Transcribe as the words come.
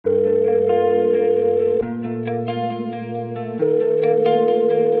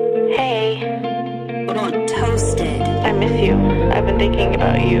miss you. I've been thinking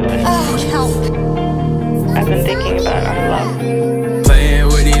about you and I've been thinking about our love. Playing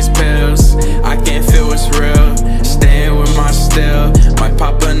with these pills, I can't feel what's real. Staying with my still, might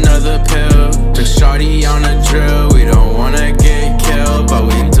pop another pill. Took shawty on a drill, we don't wanna get killed, but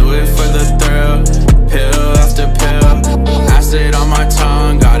we do it for the thrill. Pill after pill, acid on my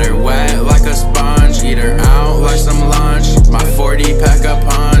tongue, got her wet like a sponge. Eat her out like some lunch, my 40 pack a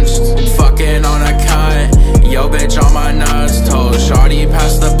punch. Fucking on a cunt, yo bitch on my nuts. Told shawty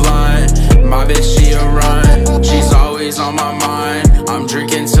pass the blunt, my bitch she a run. She's always on my mind, I'm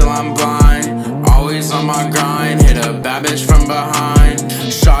drinking till I'm blind. Always on my grind, hit a bad bitch from behind.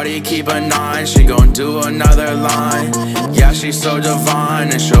 Shawty keep a 9, she gon' do another line. Yeah, she's so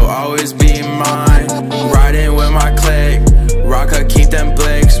divine and she'll always be mine. Riding with my clique, Rocka keep them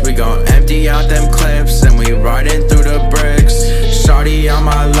blicks. We gon' empty out them clips and we riding through the bricks. Shawty on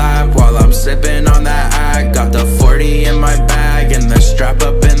my lap while I'm sipping on that act. Got the 40 in my bag and the strap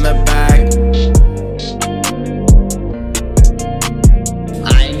up in the back.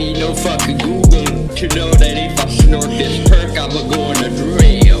 I need no fucking Google to know that if I snort this perk, I'ma go on a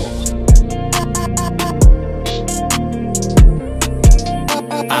drill.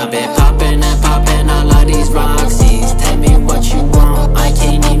 I've been popping and popping all of these Roxys. Tell me what you want, I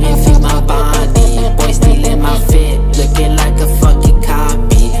can't even feel my body. Boy stealing my fit, looking like a fucking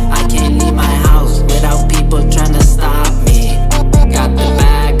copy. I can't leave my house without people trying to stop me. Got the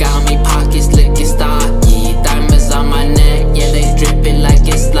bag on me, pockets looking stocky. Diamonds on my neck, yeah they dripping like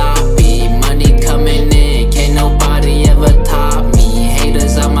it's sloppy. Money coming in, can't nobody ever top me.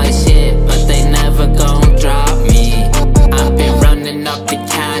 Haters on my shit, but they never gon' drop me. I've been running up the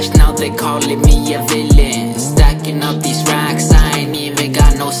cash, now they calling me a villain. Stacking up these racks, I ain't even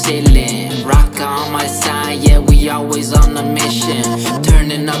got no ceiling. Rocka on my side, yeah we always on a mission.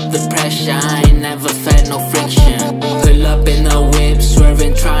 Turning up the pressure, I ain't never felt no friction. Pull up in the whip,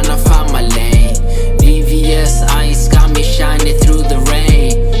 swerving tryna find my lane. VVS ice got me shining through the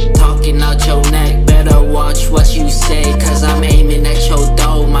rain. Talking out your neck, better watch what you say, cause I'm aiming at your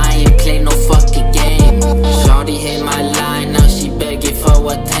dome, I ain't play no fucking game. Shawty hit my line, now she begging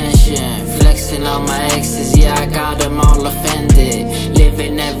for attention. Flexing on my exes, yeah I got them all offended.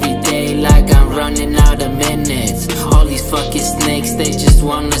 Living every day like I'm running out of minutes. All these fucking snakes, they just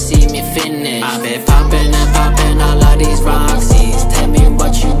wanna see me finish. I've been popping and